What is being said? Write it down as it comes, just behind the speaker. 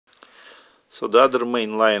So the other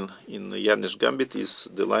main line in Yanish Gambit is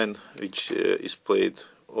the line which is played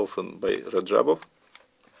often by Rajabov.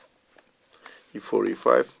 e4,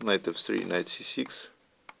 e5, knight f3, knight c6,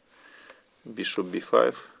 bishop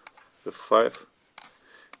b5, f5,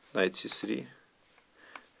 knight c3,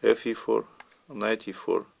 f e4, knight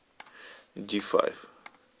e4, d5,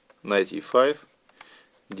 knight e5,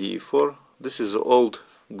 d e4. This is old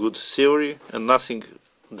good theory, and nothing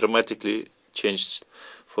dramatically changed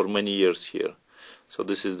for many years here. So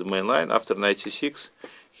this is the main line. After knight c6,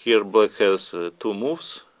 here black has two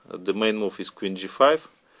moves. The main move is queen g5,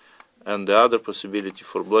 and the other possibility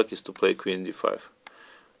for black is to play queen d5.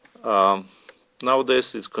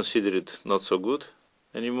 Nowadays it's considered not so good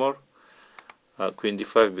anymore. Queen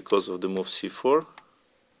d5 because of the move c4,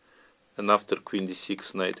 and after queen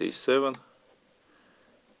d6, knight a7,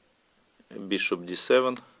 bishop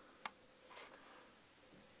d7,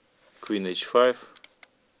 queen h5,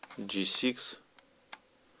 g6,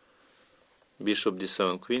 bishop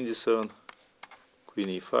d7, queen d7, queen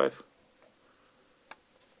e5,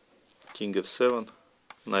 king f7,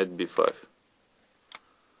 knight b5.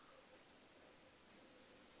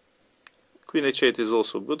 Queen h8 is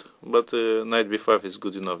also good, but knight b5 is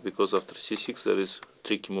good enough, because after c6 there is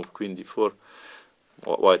tricky move queen d4.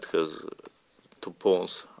 White has two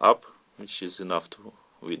pawns up, which is enough to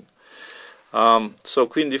win. So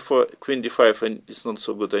queen d5 is not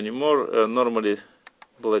so good anymore. Normally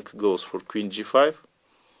black goes for queen g5.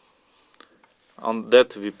 On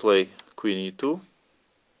that we play queen e2.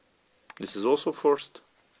 This is also forced.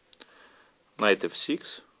 Knight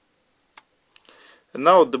f6. And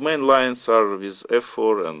now the main lines are with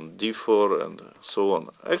f4 and d4 and so on.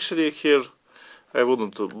 Actually here I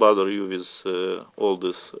wouldn't bother you with all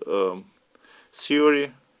this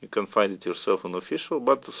theory. You can find it yourself on official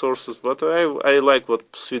sources, but I like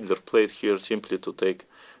what Swidler played here, simply to take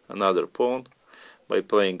another pawn by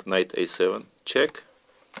playing knight a7, check,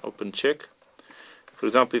 open check. For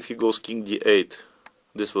example, if he goes king d8,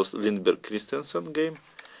 this was Lindbergh-Christensen game,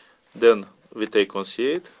 then we take on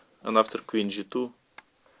c8, and after queen g2,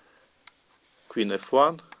 queen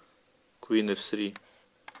f1, queen f3,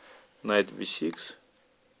 knight b6,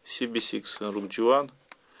 cb6 and rook g1.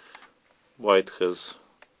 White has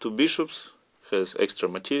two bishops, has extra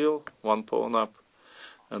material, one pawn up,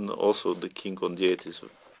 and also the king on d8 is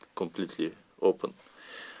completely open.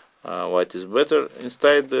 White is better.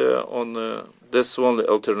 Instead, that's the only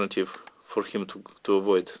alternative for him to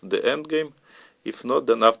avoid the endgame. If not,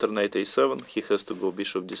 then after knight a7 he has to go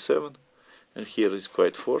bishop d7, and here is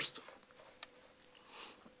quite forced.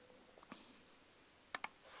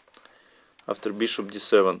 After bishop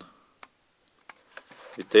d7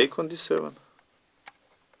 we take on d7,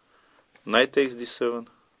 knight takes d7,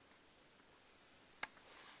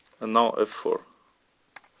 and now f4.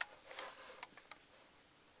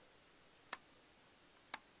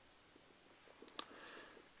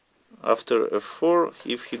 After f4,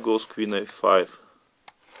 if he goes queen a5,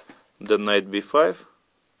 then knight b5,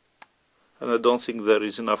 and I don't think there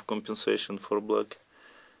is enough compensation for black.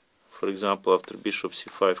 For example, after bishop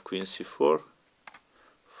c5, queen c4,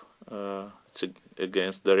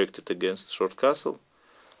 it's directed against short castle,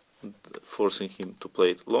 forcing him to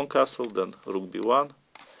play long castle. Then rook b1,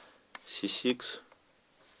 c6,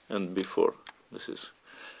 and b4. This is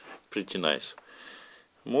pretty nice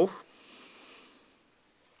move.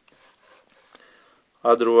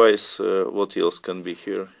 Otherwise, what else can be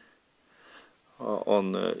here?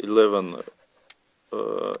 On 11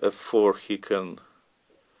 f4 he can.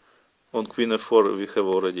 On queen f4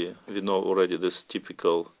 we know already this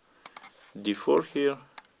typical d4 here,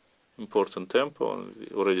 important tempo,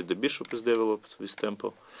 and already the bishop is developed with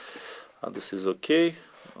tempo, and this is okay.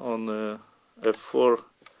 On f4,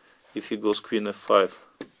 if he goes queen f5,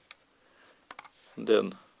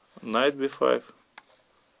 then knight b5,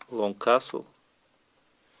 long castle,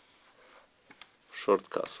 short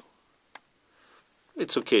castle.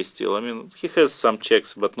 It's okay still. I mean, he has some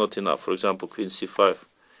checks, but not enough. For example, queen c5,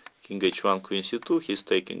 king h1, queen c2. He's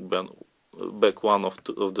taking back one of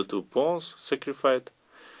the two pawns sacrificed,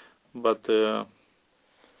 but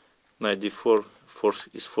knight d4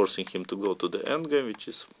 is forcing him to go to the endgame, which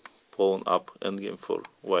is pawn up endgame for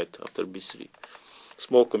white after b3.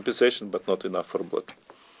 Small compensation, but not enough for black.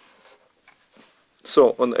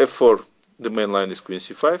 So on f4 the main line is queen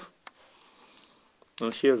c5,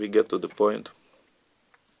 and here we get to the point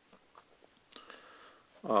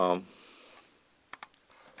of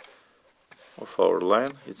our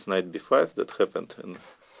line. It's knight b5 that happened in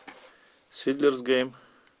Swidler's game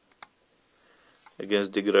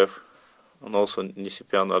against de Graaf, and also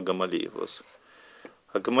Nisipiano Agamaliyev was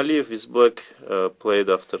Agamaliyev with black played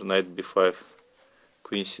after knight b5,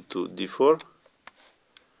 queen c2, d4.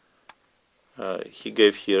 He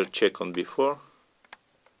gave here check on b4,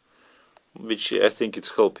 which I think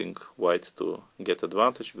it's helping white to get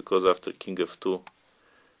advantage, because after king f2,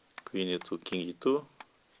 queen e2, king e2,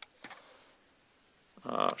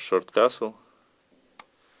 short castle,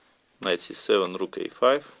 knight c7, rook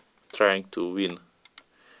a5, trying to win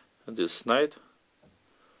this knight,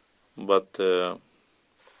 but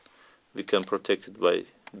we can protect it by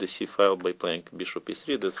the c file by playing bishop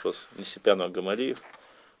e3. That was Nisipiano Agamaliyev.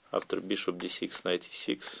 After bishop d6, knight e6,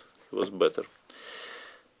 it was better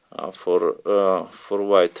for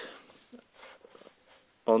white.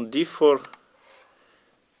 On d4,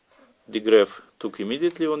 the Gref took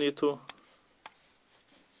immediately on e2.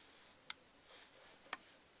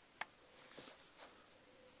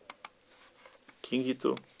 King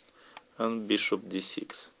e2 and bishop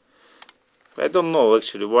d6. I don't know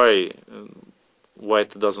actually why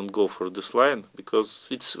white doesn't go for this line, because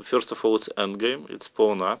it's, first of all, it's endgame, it's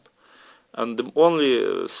pawn up, and the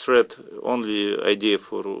only threat, only idea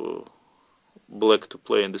for black to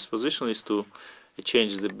play in this position is to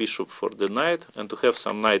change the bishop for the knight and to have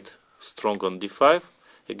some knight strong on d5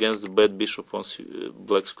 against the bad bishop on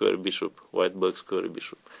black square bishop, white black square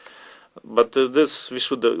bishop. But this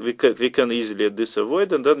we can easily this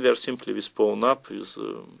avoid, and then we are simply with pawn up with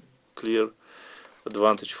clear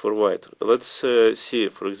advantage for white. Let's see,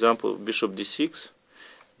 for example, bishop d6.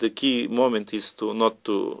 The key moment is to not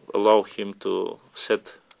to allow him to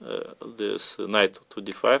set this knight to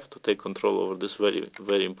d5 to take control over this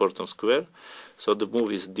very important square. So the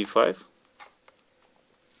move is d5.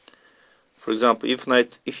 For example,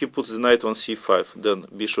 if he puts the knight on c5, then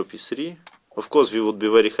bishop e3. Of course, we would be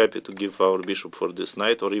very happy to give our bishop for this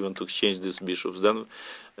knight, or even to exchange these bishops. Then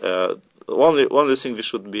only thing we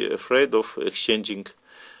should be afraid of exchanging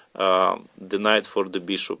the knight for the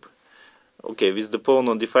bishop. Okay, with the pawn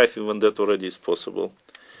on d5, even that already is possible.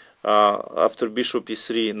 After bishop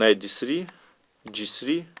e3, knight d3,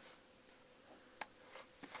 g3,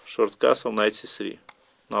 short castle, knight c3.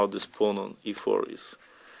 Now this pawn on e4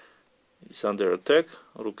 is under attack.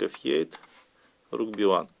 Rook f8, rook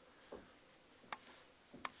b1.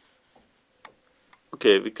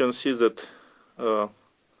 Okay, we can see that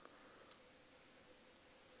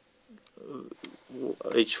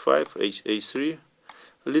h5, a3,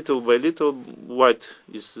 little by little white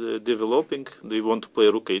is developing. They want to play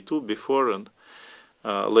rook a2 before, and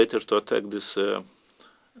later to attack this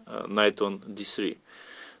knight on d3.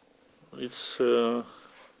 It's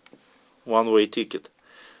one-way ticket.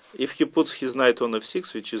 If he puts his knight on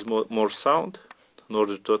f6, which is more sound, in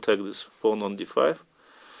order to attack this pawn on d5,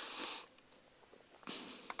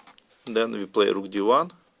 then we play rook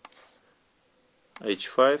d1,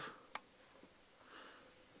 h5,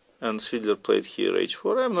 and Fiedler played here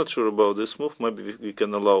h4. I'm not sure about this move. Maybe we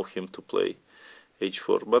can allow him to play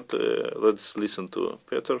h4, but let's listen to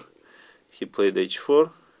Peter. He played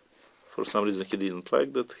h4. For some reason he didn't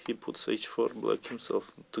like that. He puts h4, black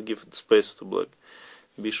himself, to give space to black.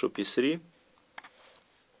 Bishop e3,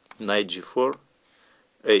 knight g4,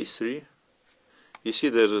 a3. You see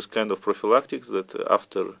there is kind of prophylactics that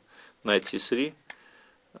after knight c3,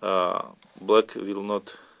 black will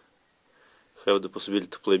not have the possibility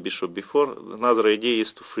to play bishop b4. Another idea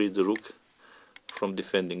is to free the rook from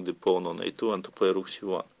defending the pawn on a2 and to play rook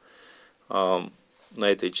c1.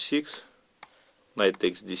 Knight h6, knight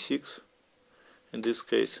takes d6, in this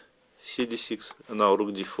case cd6, and now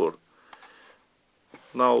rook d4.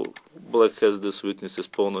 Now black has this weaknesses: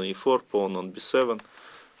 pawn on e4, pawn on b7.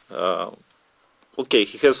 Okay,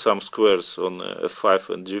 he has some squares on f5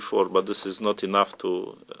 and g4, but this is not enough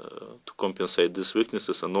to compensate these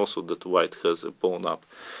weaknesses, and also that white has a pawn up.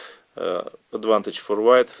 Advantage for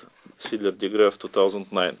white, Fiedler de Gref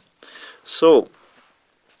 2009. So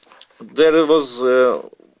there was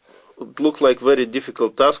it looked like very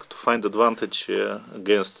difficult task to find advantage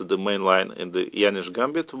against the main line in the Yanish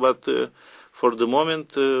Gambit, but for the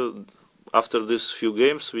moment, after these few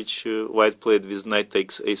games which white played with knight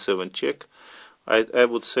takes a7 check, I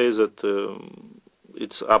would say that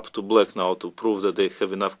it's up to black now to prove that they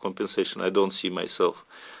have enough compensation. I don't see myself,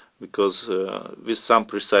 because with some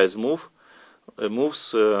precise moves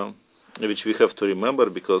which we have to remember,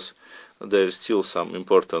 because there is still some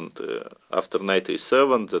important after knight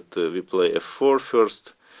a7 that we play f4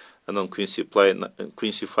 first, and on queen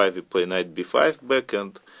c5 we play knight b5 back,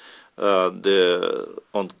 and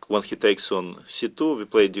when he takes on c2 we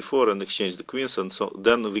play d4 and exchange the queens, and so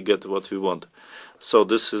then we get what we want. So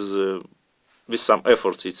this is with some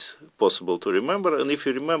efforts it's possible to remember, and if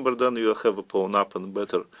you remember, then you have a pawn up and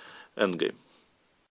better endgame.